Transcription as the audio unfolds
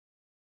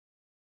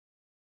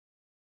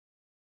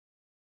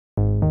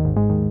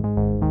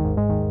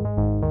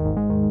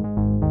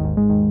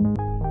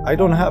I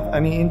don't have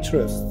any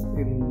interest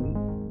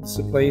in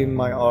displaying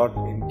my art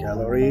in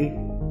gallery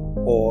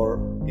or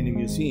in a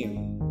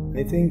museum.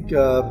 I think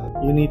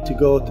you need to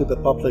go to the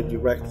public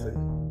directly.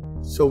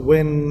 So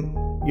when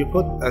you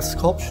put a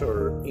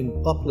sculpture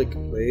in public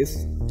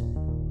place,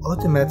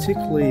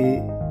 automatically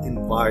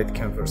invite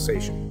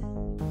conversation.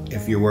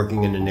 If you're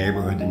working in the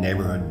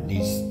neighborhood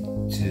needs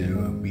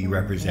to be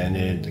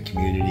represented, the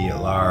community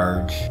at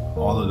large.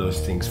 All of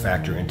those things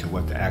factor into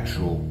what the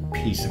actual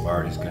piece of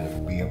art is going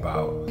to be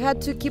about. I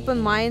had to keep in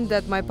mind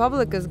that my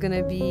public is going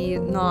to be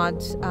not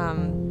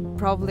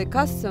probably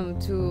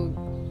accustomed to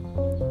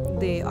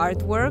the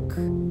artwork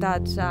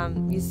that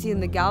you see in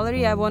the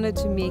gallery. I wanted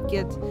to make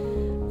it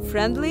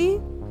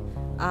friendly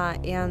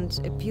and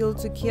appeal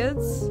to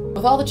kids.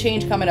 With all the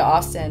change coming to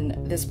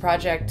Austin, this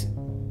project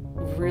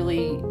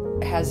really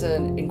has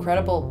an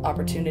incredible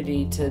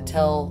opportunity to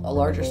tell a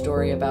larger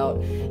story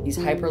about these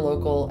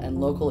hyper-local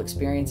and local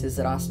experiences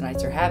that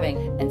Austinites are having,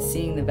 and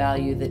seeing the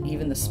value that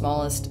even the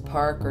smallest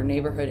park or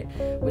neighborhood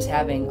was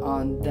having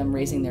on them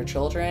raising their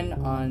children,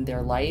 on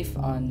their life,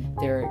 on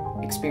their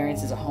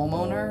experience as a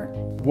homeowner.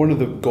 One of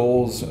the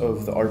goals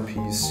of the art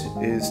piece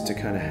is to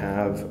kind of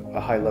have a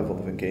high level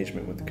of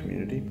engagement with the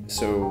community.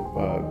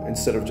 So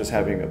instead of just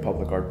having a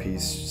public art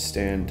piece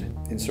stand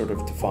in sort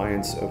of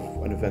defiance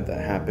of an event that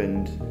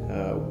happened,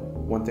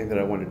 one thing that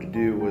I wanted to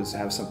do was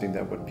have something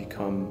that would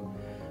become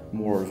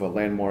more of a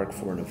landmark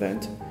for an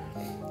event.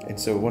 And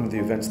so one of the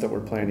events that we're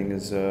planning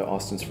is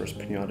Austin's first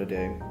Piñata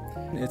Day.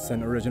 It's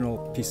an original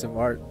piece of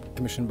art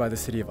commissioned by the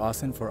City of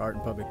Austin for art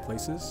in public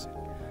places.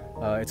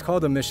 It's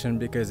called a mission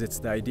because it's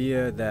the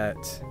idea that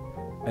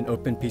an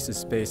open piece of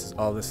space is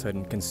all of a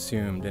sudden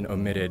consumed and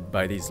omitted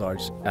by these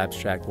large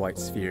abstract white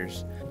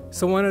spheres.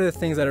 So one of the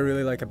things that I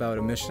really like about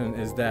a mission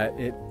is that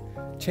it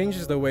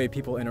changes the way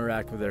people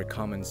interact with their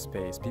common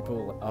space.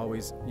 People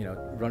always,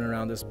 run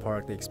around this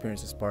park, they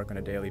experience this park on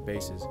a daily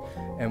basis.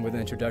 And with the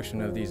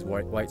introduction of these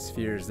white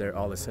spheres, they're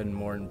all of a sudden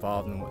more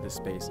involved in what this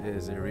space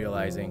is. They're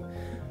realizing,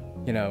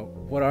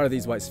 what are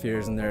these white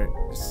spheres, and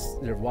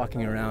they're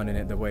walking around in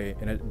it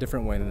in a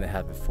different way than they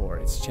had before.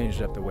 It's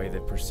changed up the way they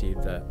perceive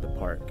the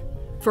park.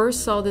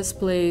 First saw this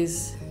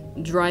place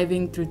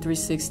driving through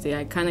 360.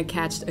 I kind of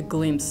catched a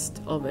glimpse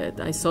of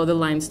it. I saw the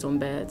limestone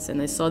beds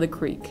and I saw the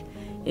creek.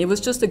 It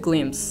was just a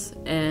glimpse,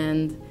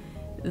 and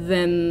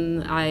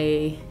then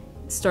I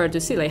started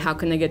to see, how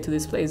can I get to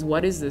this place?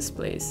 What is this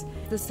place?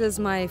 This is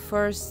my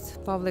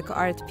first public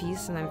art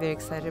piece, and I'm very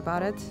excited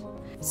about it.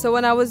 So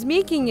when I was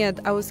making it,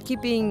 I was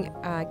keeping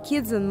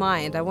kids in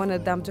mind. I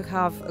wanted them to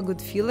have a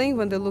good feeling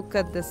when they look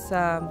at this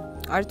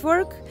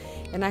artwork.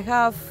 And I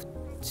have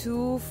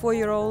 2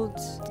 4-year-old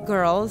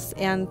girls,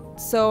 and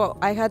so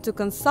I had to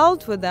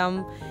consult with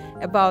them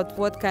about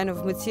what kind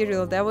of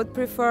material they would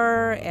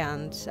prefer,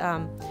 and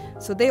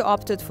so they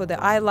opted for the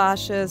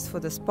eyelashes, for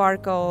the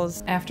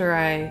sparkles. After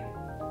I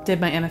did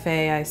my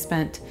MFA, I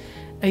spent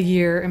a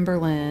year in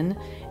Berlin,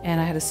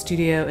 and I had a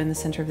studio in the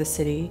center of the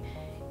city,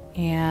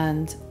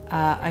 and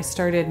I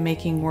started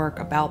making work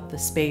about the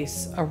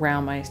space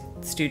around my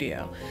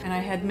studio. And I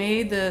had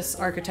made this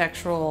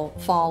architectural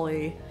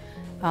folly,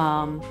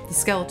 the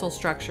skeletal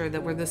structure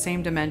that were the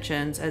same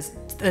dimensions as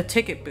the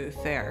ticket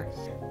booth there.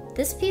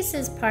 This piece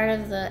is part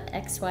of the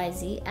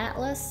XYZ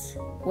Atlas,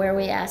 where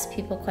we ask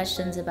people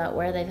questions about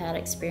where they've had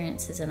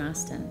experiences in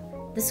Austin.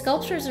 The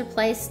sculptures are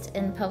placed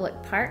in public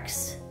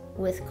parks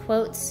with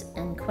quotes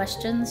and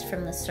questions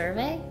from the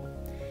survey,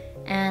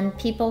 and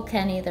people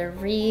can either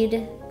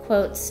read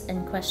quotes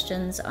and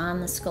questions on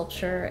the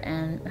sculpture,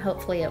 and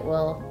hopefully it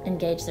will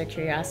engage their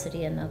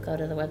curiosity and they'll go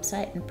to the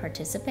website and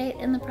participate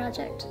in the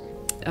project.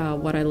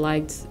 What I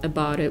liked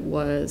about it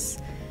was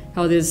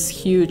how these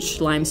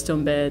huge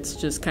limestone beds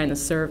just kind of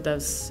served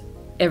as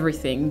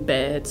everything,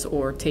 beds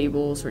or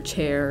tables or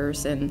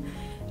chairs, and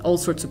all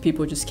sorts of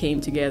people just came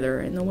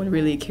together, and no one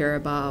really cared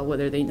about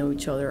whether they know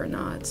each other or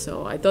not.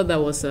 So I thought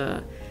that was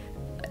a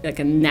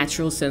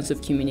natural sense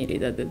of community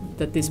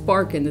that this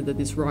park and that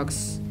these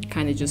rocks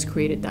kind of just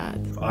created that.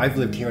 I've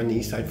lived here on the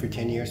east side for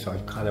 10 years, so I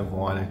kind of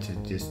wanted to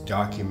just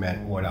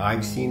document what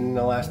I've seen in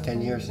the last 10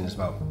 years, and it's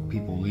about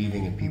people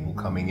leaving and people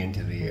coming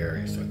into the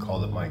area, so I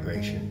called it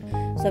migration.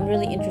 So I'm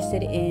really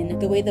interested in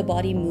the way the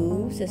body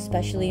moves,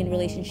 especially in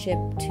relationship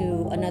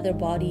to another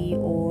body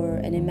or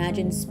an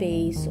imagined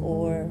space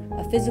or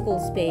a physical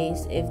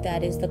space, if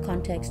that is the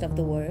context of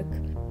the work.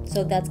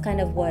 So that's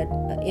kind of what,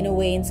 in a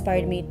way,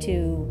 inspired me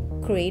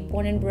to create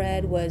Born and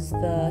Bred, was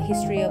the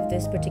history of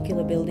this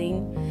particular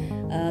building,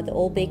 the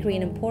old bakery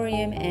and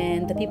emporium,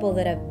 and the people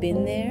that have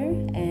been there,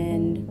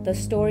 and the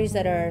stories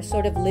that are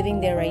sort of living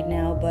there right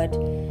now, but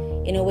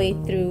in a way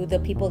through the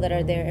people that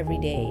are there every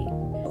day.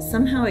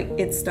 Somehow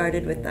it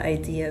started with the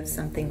idea of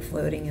something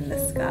floating in the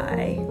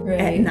sky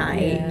at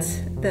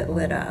night that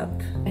lit up.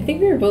 I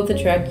think we were both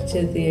attracted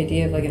to the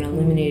idea of an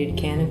illuminated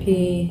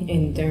canopy,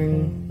 and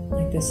during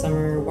the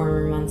summer,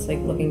 warmer months,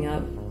 looking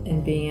up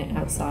and being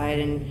outside,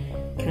 and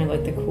kind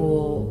of the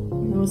cool,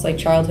 almost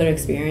childhood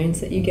experience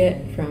that you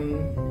get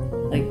from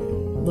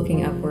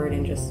looking upward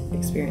and just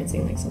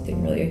experiencing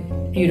something really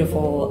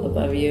beautiful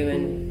above you,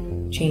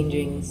 and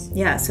changing.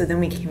 Yeah, so then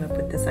we came up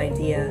with this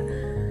idea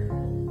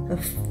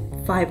of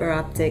fiber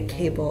optic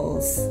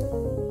cables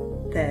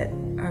that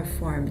are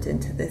formed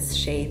into this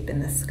shape in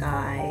the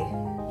sky.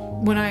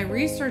 When I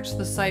researched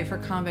the site for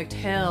Convict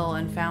Hill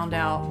and found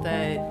out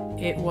that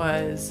it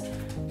was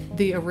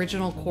the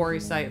original quarry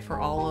site for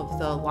all of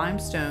the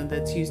limestone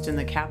that's used in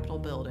the Capitol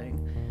building,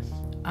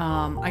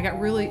 I got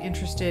really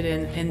interested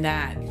in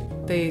that.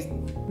 They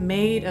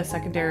made a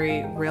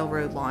secondary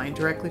railroad line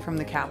directly from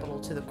the Capitol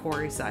to the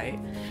quarry site,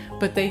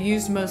 but they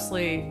used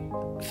mostly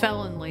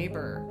felon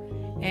labor.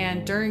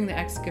 And during the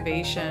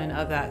excavation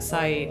of that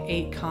site,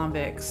 8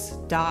 convicts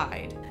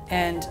died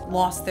and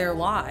lost their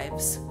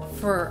lives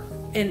for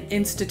an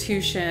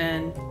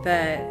institution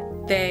that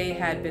they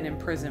had been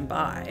imprisoned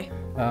by.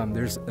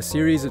 There's a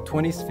series of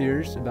 20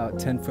 spheres, about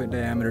 10-foot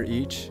diameter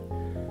each.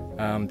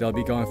 They'll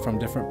be going from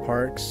different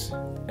parks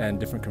and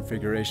different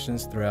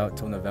configurations throughout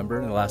till November,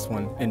 and the last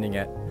one ending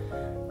at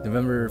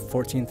November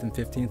 14th and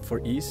 15th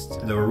for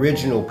East. The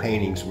original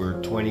paintings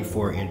were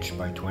 24 inch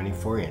by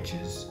 24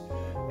 inches,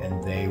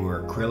 and they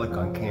were acrylic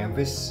on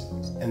canvas,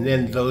 and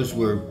then those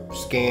were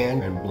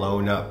scanned and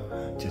blown up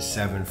to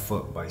 7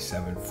 foot by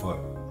 7 foot,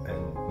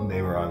 and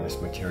they were on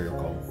this material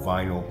called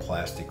vinyl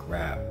plastic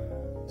wrap.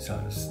 So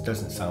it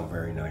doesn't sound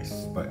very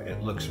nice, but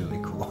it looks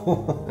really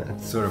cool. It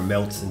sort of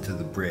melts into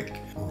the brick.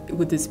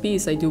 With this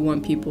piece, I do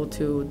want people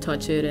to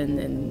touch it,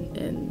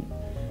 and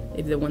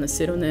if they want to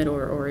sit on it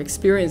or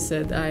experience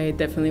it, I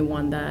definitely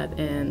want that.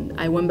 And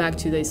I went back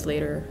 2 days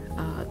later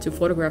to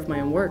photograph my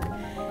own work,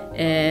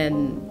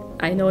 and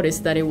I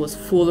noticed that it was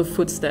full of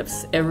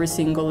footsteps. Every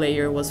single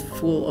layer was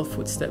full of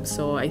footsteps.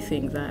 So I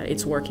think that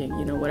it's working.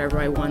 You know, whatever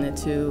I wanted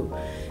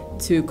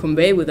to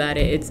convey with that,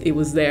 it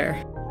was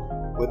there.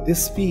 With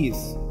this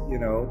piece,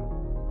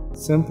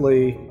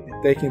 simply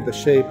taking the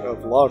shape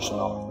of large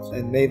knots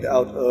and made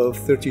out of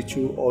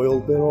 32 oil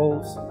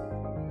barrels,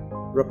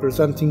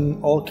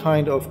 representing all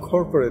kind of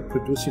corporate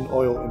producing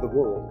oil in the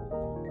world.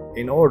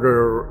 In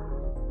order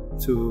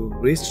to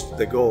reach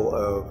the goal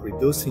of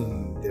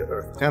reducing the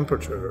earth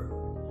temperature,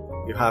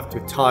 you have to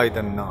tie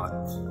the knot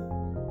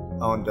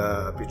on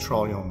the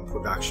petroleum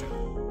production.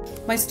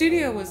 My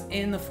studio was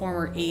in the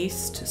former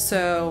East,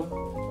 so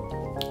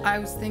I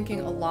was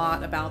thinking a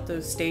lot about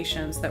those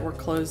stations that were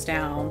closed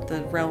down,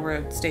 the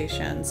railroad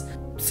stations,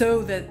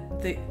 so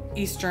that the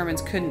East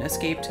Germans couldn't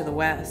escape to the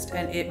West,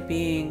 and it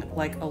being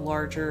like a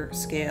larger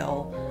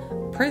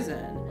scale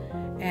prison.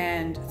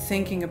 And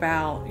thinking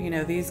about,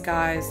 these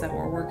guys that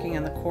were working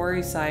in the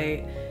quarry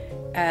site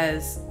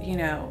as,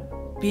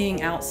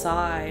 being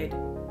outside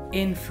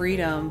in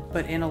freedom,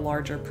 but in a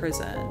larger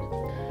prison.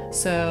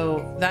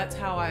 So that's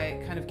how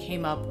I kind of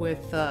came up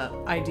with the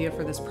idea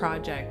for this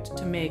project,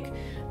 to make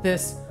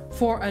this,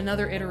 for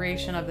another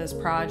iteration of this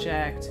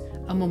project,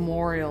 a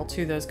memorial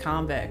to those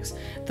convicts.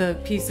 The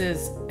piece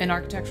is an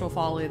architectural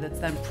folly that's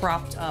then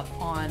propped up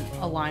on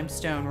a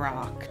limestone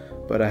rock.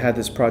 But I had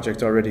this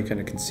project already kind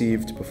of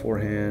conceived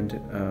beforehand,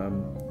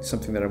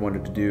 something that I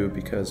wanted to do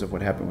because of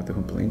what happened with the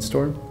Humpelin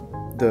store.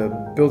 The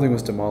building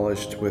was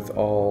demolished with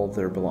all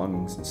their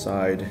belongings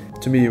inside.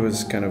 To me, it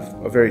was kind of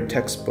a very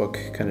textbook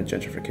kind of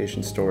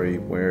gentrification story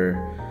where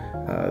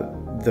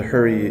the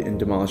hurry in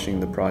demolishing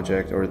the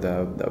project or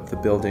the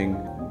building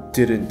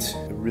didn't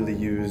really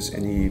use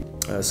any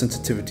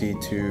sensitivity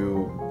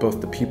to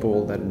both the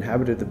people that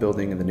inhabited the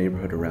building and the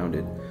neighborhood around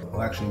it.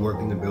 Who actually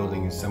worked in the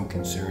building, and some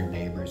concerned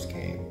neighbors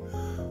came,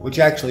 which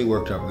actually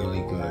worked out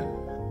really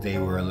good. They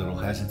were a little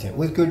hesitant,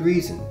 with good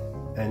reason.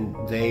 And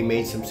they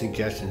made some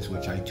suggestions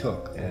which I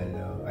took, and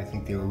I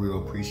think they were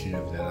real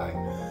appreciative that I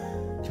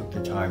took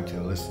the time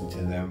to listen to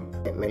them.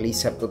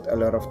 Melissa put a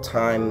lot of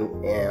time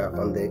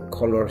on the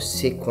color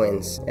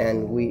sequence,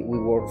 and we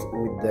worked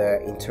with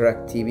the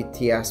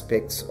interactivity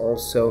aspects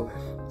also,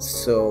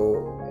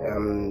 so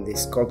the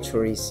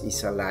sculpture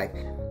is alive.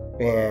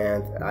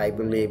 And I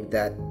believe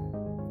that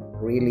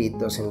really it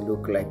doesn't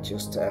look like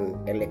just an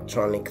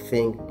electronic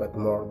thing, but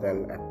more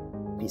than a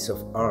piece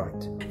of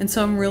art. And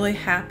so I'm really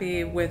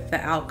happy with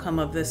the outcome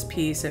of this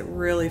piece. It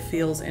really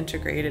feels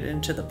integrated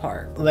into the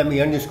park. Let me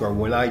underscore,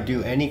 when I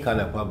do any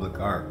kind of public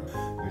art,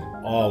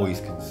 there's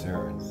always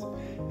concerns.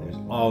 There's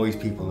always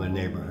people in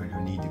the neighborhood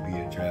who need to be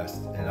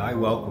addressed, and I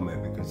welcome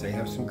it because they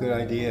have some good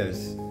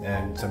ideas,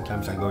 and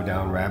sometimes I go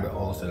down rabbit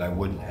holes that I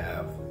wouldn't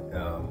have.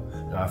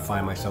 And I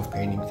find myself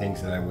painting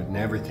things that I would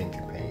never think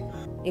to paint.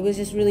 It was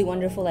just really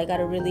wonderful. I got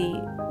a really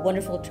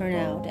wonderful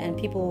turnout, and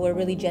people were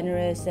really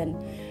generous and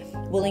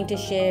willing to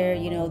share,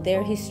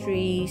 their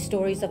history,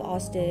 stories of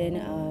Austin,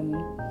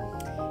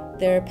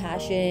 their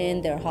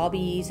passion, their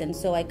hobbies, and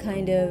so I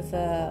kind of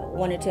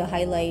wanted to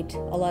highlight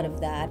a lot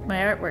of that. My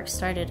artwork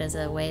started as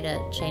a way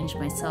to change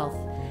myself,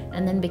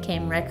 and then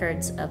became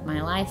records of my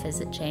life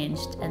as it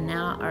changed, and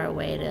now are a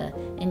way to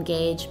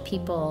engage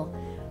people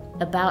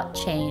about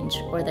change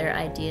or their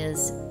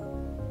ideas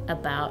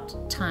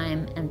about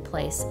time and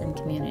place and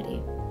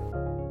community.